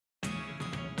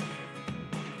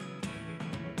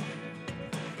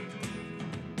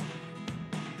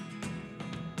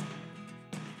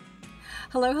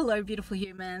Hello, beautiful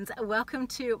humans. Welcome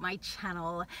to my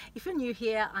channel. If you're new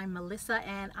here, I'm Melissa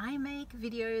and I make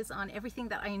videos on everything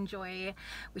that I enjoy,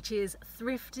 which is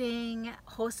thrifting,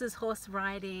 horse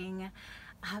riding,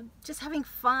 just having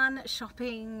fun,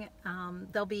 shopping.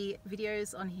 There'll be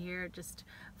videos on here, just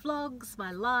vlogs,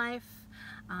 my life,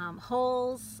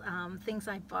 hauls, things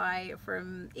I buy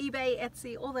from eBay,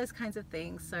 Etsy, all those kinds of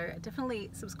things. So definitely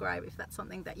subscribe if that's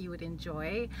something that you would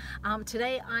enjoy.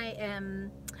 Today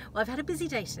I've had a busy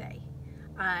day today.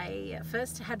 I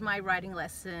first had my riding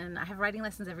lesson. I have riding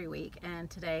lessons every week, and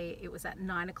today it was at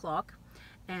 9 o'clock.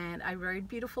 And I rode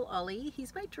beautiful Ollie.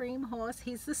 He's my dream horse.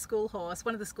 He's the school horse,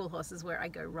 one of the school horses where I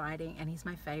go riding, and he's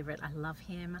my favorite. I love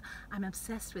him. I'm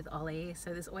obsessed with Ollie.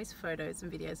 So there's always photos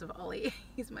and videos of Ollie.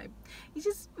 He's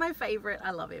just my favorite.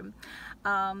 I love him.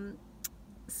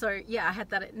 So yeah, I had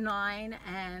that at 9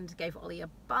 and gave Ollie a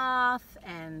bath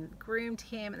and groomed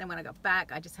him. And then when I got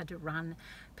back, I just had to run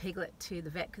Piglet to the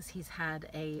vet because he's had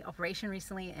a operation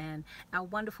recently, and our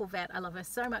wonderful vet, I love her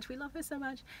so much. We love her so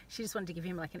much. She just wanted to give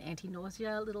him like an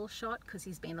anti-nausea little shot because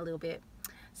he's been a little bit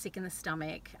sick in the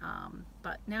stomach,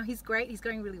 but now he's great. He's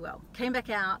going really well. Came back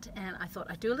out and I thought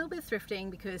I'd do a little bit of thrifting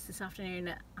because this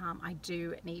afternoon I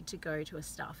do need to go to a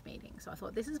staff meeting. So I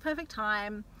thought this is a perfect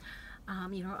time.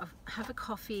 You know, have a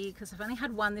coffee because I've only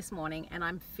had one this morning and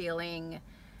I'm feeling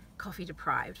coffee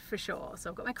deprived for sure.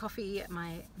 So I've got my coffee at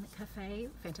my cafe,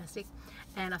 fantastic,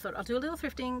 and I thought I'll do a little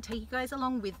thrifting, take you guys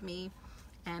along with me,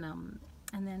 and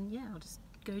then yeah, I'll just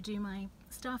go do my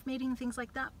staff meeting, things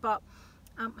like that. But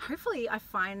hopefully I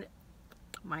find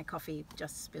my coffee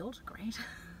just spilled, great.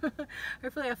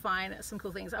 Hopefully I find some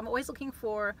cool things. I'm always looking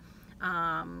for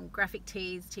graphic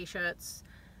tees, t-shirts,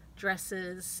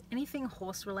 dresses, anything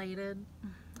horse related.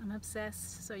 I'm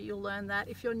obsessed, so you'll learn that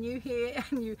if you're new here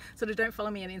and you sort of don't follow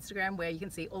me on Instagram, where you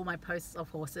can see all my posts of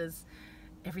horses,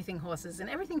 everything horses and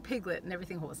everything Piglet and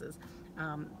everything horses.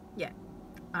 Yeah,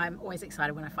 I'm always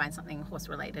excited when I find something horse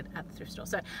related at the thrift store.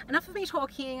 So enough of me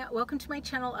talking. Welcome to my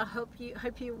channel. I hope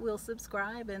you will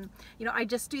subscribe, and you know, I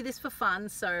just do this for fun,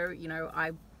 so you know,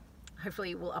 I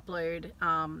hopefully will upload.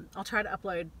 I'll try to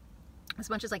upload as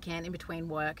much as I can in between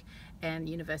work and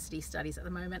university studies. At the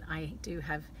moment I do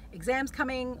have exams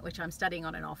coming, which I'm studying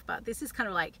on and off, but this is kind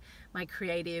of like my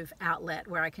creative outlet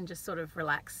where I can just sort of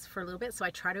relax for a little bit. So I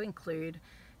try to include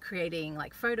creating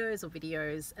like photos or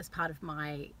videos as part of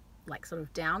my like sort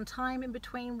of downtime in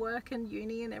between work and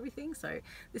uni and everything. So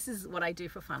this is what I do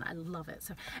for fun. I love it.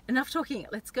 So enough talking,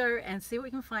 let's go and see what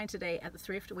we can find today at the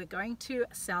thrift. We're going to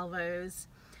Salvos,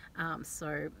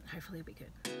 so hopefully it'll be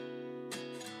good.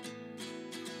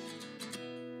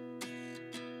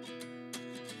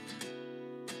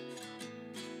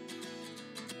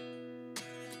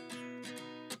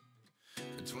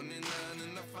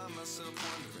 Myself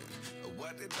wondering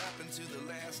what did happen to the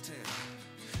last 10.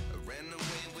 I ran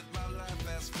away with my life,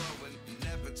 fast forward,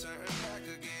 never turn back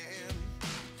again.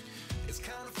 It's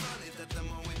kind of funny that the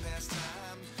more we pass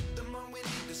time, the more we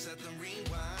need to set them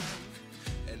rewind.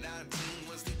 And 19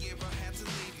 was the year I had to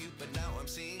leave you, but now I'm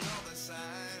seeing all the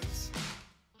signs.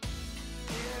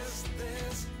 Is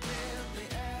this really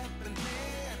happening?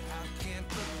 I can't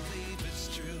believe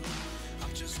it's true.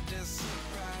 I'm just as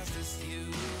surprised as you.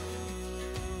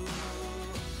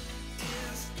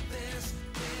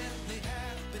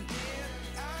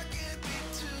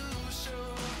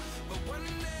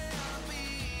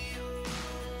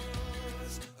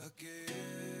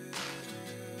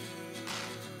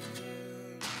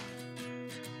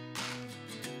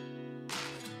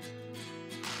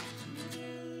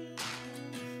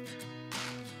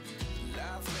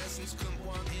 Come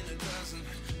one in a dozen,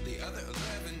 the other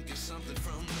 11 get something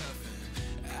from nothing.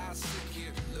 I sit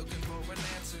here looking for an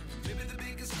answer. Maybe the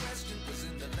biggest question was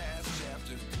in the last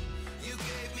chapter. You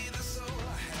gave me the soul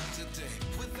I have today.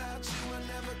 Without you I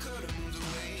never could have moved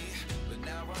away. But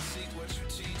now I see what you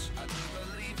teach. I do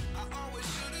believe I always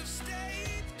should have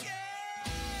stayed. Yeah.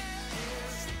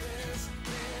 Is this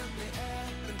really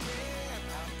happening?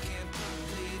 I can't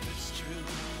believe it's true.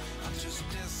 I'm just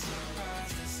as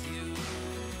surprised as you.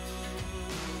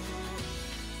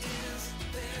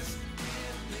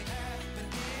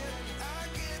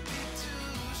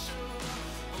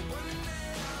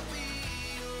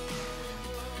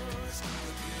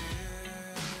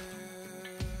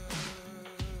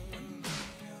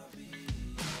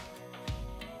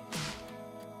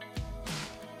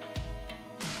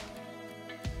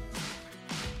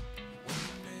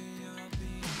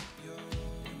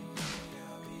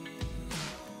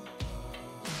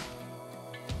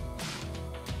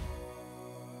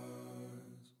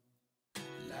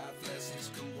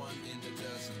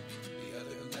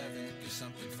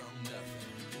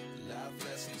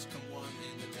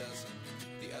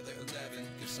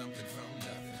 something from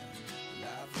nothing.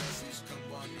 Life lessons come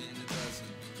one in a dozen.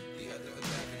 The other 11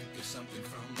 give something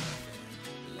from nothing.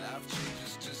 Life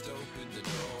changes, just open the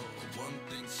door. One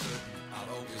thing's certain,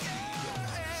 I'll always be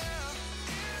yours.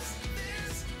 Is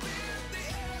this really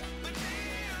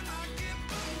happening? I can't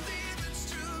believe it's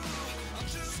true. I'm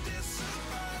just as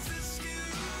surprised as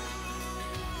you.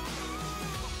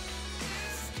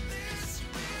 Is this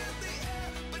really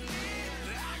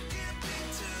happening? I can't be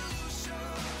too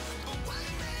sure, but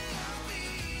one day I'll be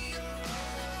yours.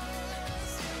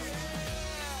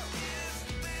 Is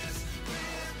this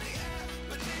really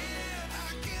happening?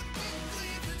 I can't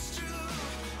believe it's true.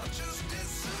 I'm just as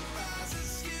surprised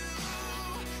as you.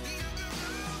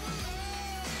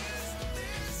 Is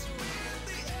this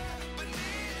really happening?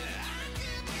 I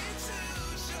can't be too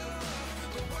sure,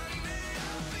 but one day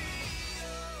I'll be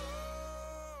yours.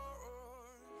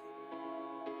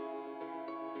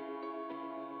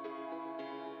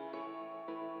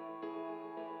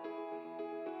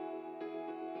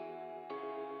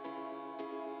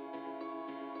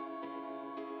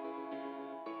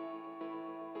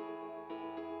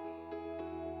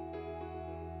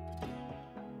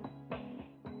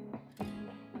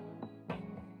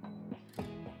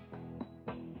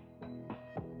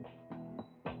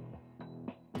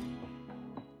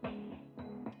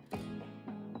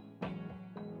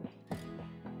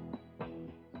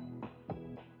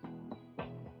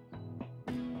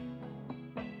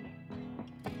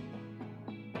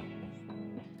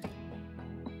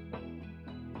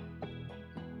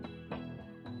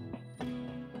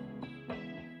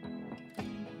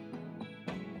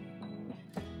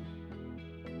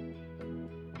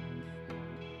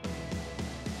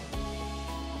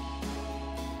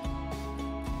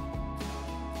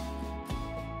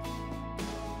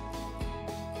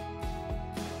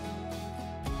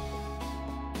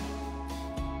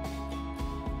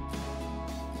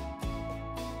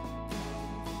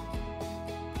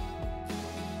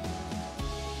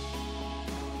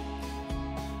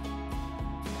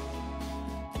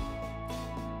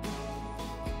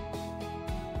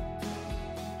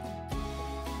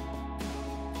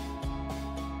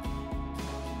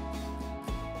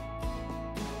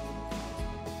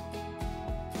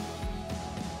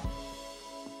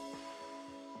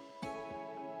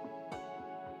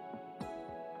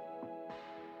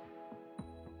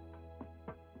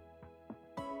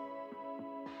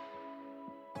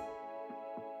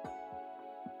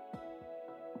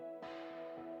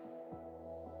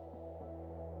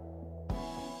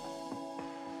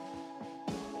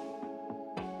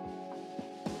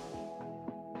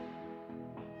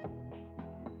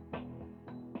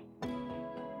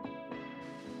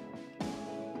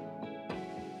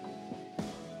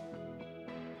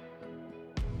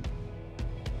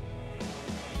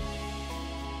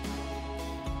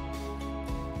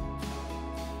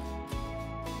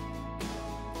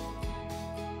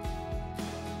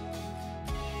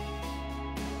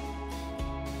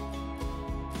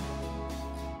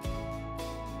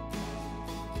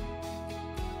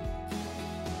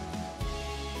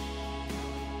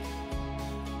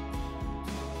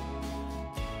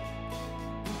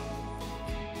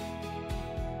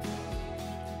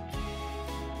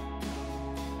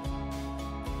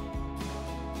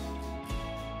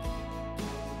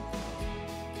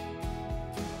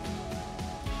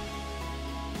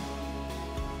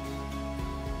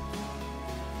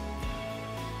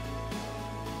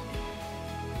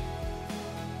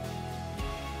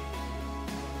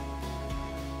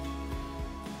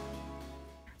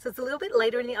 So it's a little bit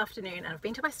later in the afternoon and I've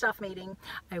been to my staff meeting.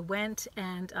 I went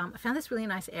and I found this really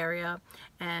nice area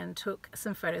and took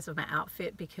some photos of my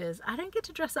outfit because I don't get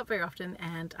to dress up very often,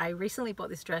 and I recently bought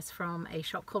this dress from a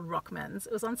shop called Rockman's.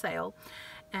 It was on sale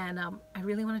and I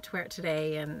really wanted to wear it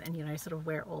today and you know, sort of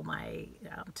wear all my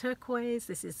turquoise.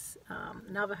 This is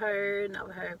Navajo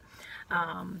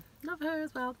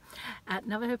as well, at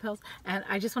Navajo Pearls, and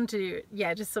I just wanted to,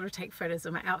 yeah, just sort of take photos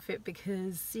of my outfit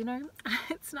because, you know,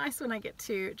 it's nice when I get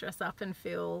to dress up and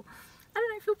feel, I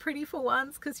don't know, feel pretty for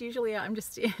once, because usually I'm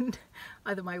just in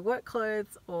either my work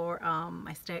clothes or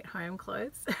my stay-at-home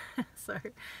clothes. So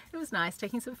it was nice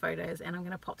taking some photos, and I'm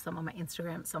going to pop some on my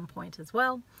Instagram at some point as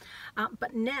well.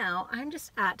 But now I'm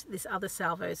just at this other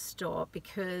Salvos store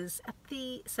because at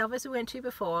the Salvos we went to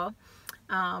before,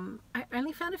 I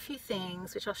only found a few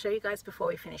things which I'll show you guys before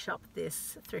we finish up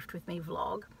this Thrift With Me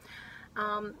vlog.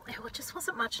 It just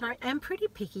wasn't much, and I am pretty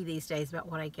picky these days about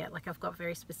what I get. Like, I've got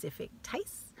very specific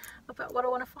tastes about what I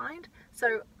want to find.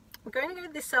 So I'm going to go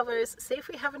to this Salvos, see if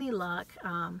we have any luck.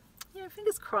 You know,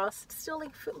 fingers crossed. Still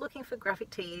looking for graphic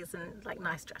tees and like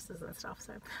nice dresses and stuff.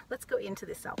 So let's go into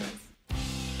this Salvos.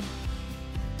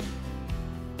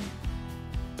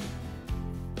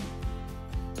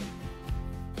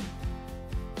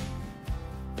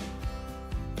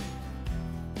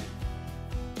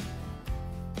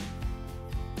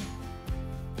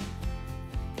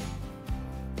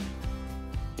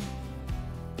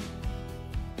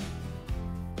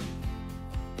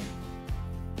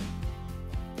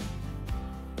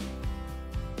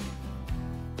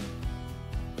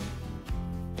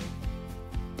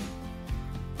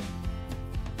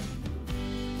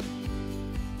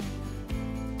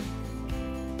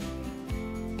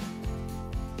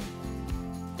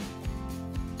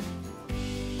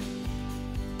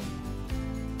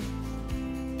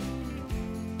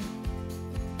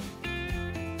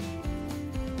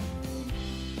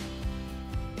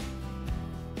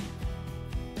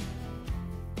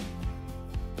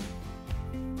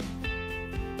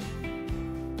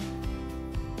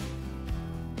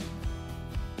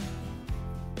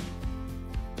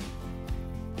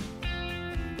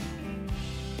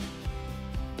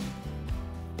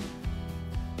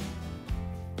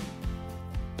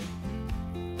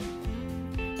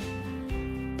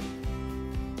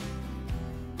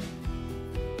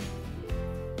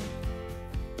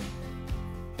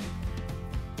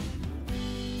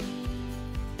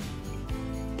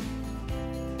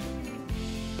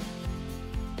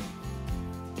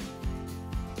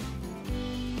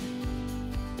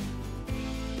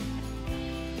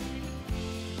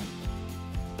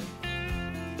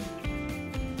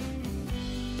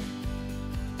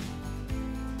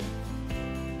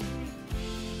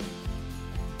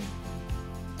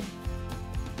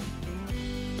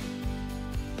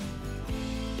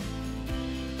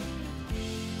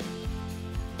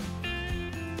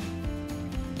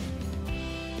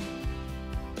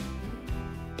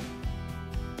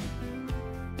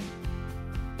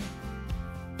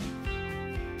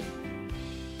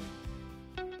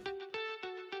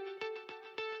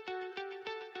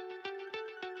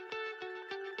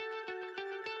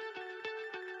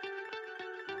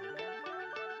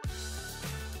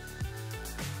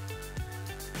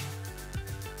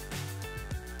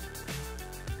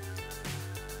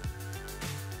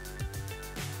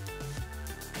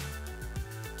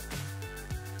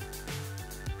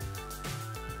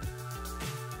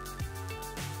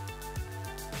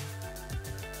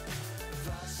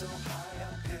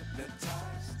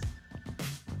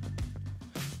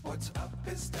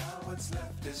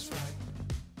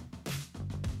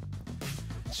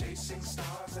 chasing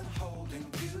stars and holding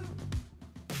you.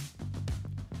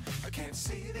 I can't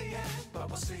see the end, but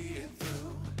we'll see it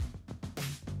through.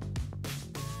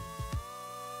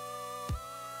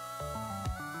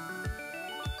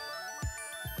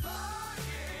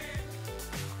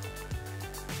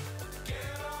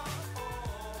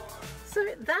 So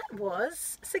that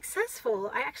was successful.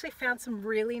 I actually found some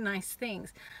really nice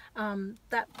things.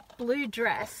 That blue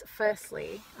dress,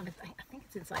 firstly, I think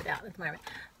it's inside out at the moment.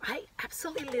 I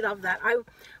absolutely love that. I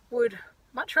would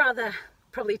much rather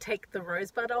probably take the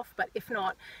rosebud off, but if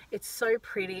not, it's so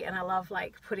pretty, and I love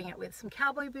like putting it with some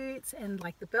cowboy boots and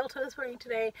like the belt I was wearing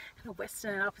today, kind of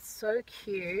western it up. It's so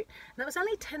cute, and that was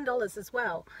only $10 as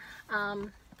well.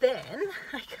 Then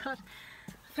I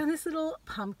found this little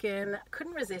pumpkin.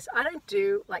 Couldn't resist. I don't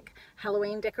do like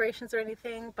Halloween decorations or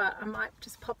anything, but I might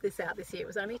just pop this out this year. It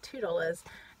was only $2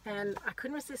 and I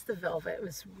couldn't resist the velvet. It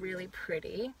was really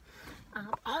pretty.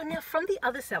 Oh, now from the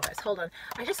other Salvos, hold on.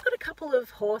 I just got a couple of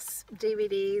horse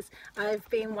DVDs. I've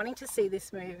been wanting to see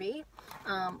this movie,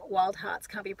 Wild Hearts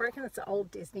Can't Be Broken. It's an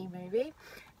old Disney movie.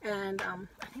 And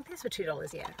I think these were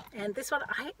 $2, yeah. And this one,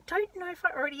 I don't know if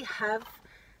I already have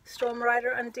Storm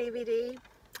Rider on DVD.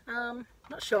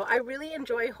 Not sure. I really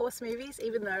enjoy horse movies,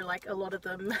 even though like a lot of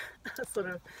them are sort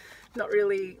of not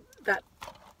really that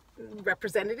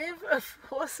representative of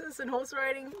horses and horse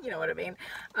riding, you know what I mean.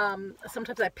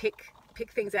 Sometimes I pick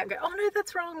things out and go, oh no,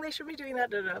 that's wrong, they should be doing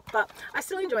that, but I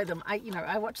still enjoy them.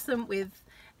 I watch them with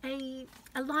a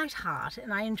light heart,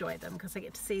 and I enjoy them because I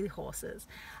get to see the horses.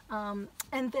 And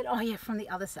then, oh yeah, from the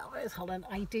other Salvos, hold on,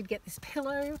 I did get this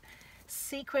pillow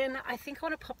sequin. I think I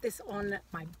want to pop this on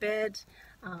my bed.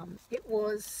 It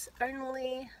was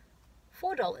only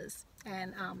 $4,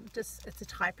 and it's a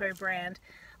Typo brand.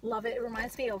 Love it. It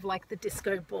reminds me of like the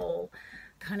disco ball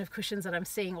kind of cushions that I'm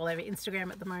seeing all over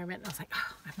Instagram at the moment. And I was like,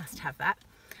 oh, I must have that.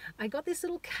 I got this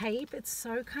little cape. It's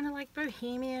so kind of like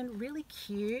bohemian, really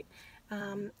cute.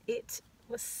 It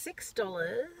was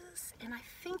 $6, and I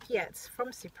think, yeah, it's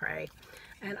from Supre,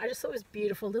 and I just thought it was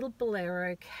beautiful. Little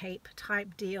bolero cape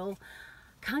type deal.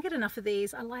 Can't get enough of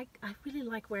these. I really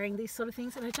like wearing these sort of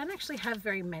things, and I don't actually have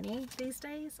very many these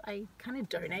days. I kind of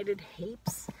donated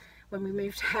heaps when we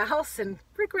moved house and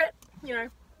regret,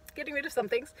 getting rid of some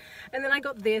things. And then I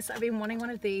got this. I've been wanting one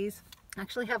of these. I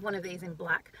actually have one of these in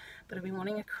black, but I've been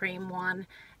wanting a cream one,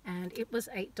 and it was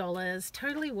 $8.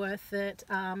 Totally worth it.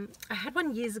 I had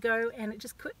one years ago, and it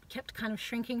just kept kind of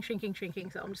shrinking, so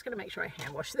I'm just going to make sure I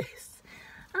hand wash this.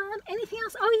 Anything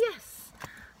else? Oh yes,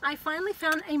 I finally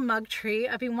found a mug tree.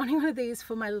 I've been wanting one of these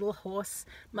for my little horse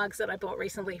mugs that I bought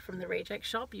recently from the reject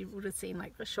shop. You would have seen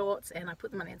like the shorts, and I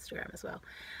put them on Instagram as well.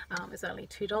 It's only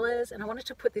 $2, and I wanted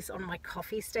to put this on my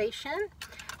coffee station.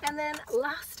 And then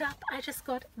last up, I just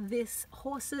got this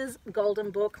Horses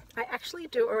Golden Book. I actually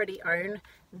do already own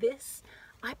this.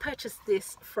 I purchased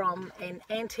this from an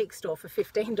antique store for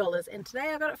 $15, and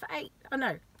today I got it for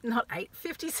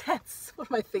 $50 cents. What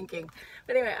am I thinking?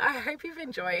 But anyway, I hope you've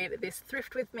enjoyed this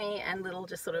thrift with me and little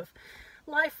just sort of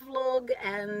life vlog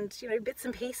and bits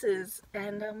and pieces,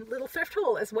 and little thrift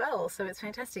haul as well. So it's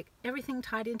fantastic, everything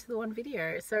tied into the one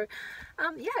video. So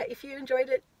yeah, if you enjoyed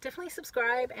it, definitely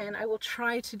subscribe, and I will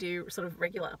try to do sort of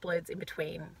regular uploads in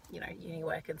between uni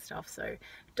work and stuff. So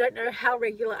don't know how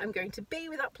regular I'm going to be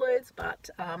with uploads, but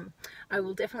I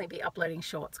will definitely be uploading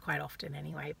shorts quite often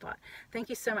anyway. But thank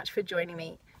you so much for joining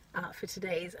me for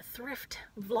today's thrift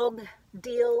vlog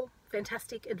deal,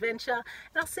 fantastic adventure,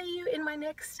 and I'll see you in my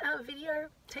next video.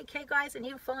 Take care, guys, and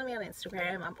you can follow me on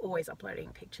Instagram. I'm always uploading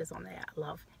pictures on there. I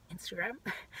love Instagram.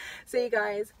 See you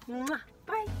guys. Mwah.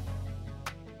 Bye.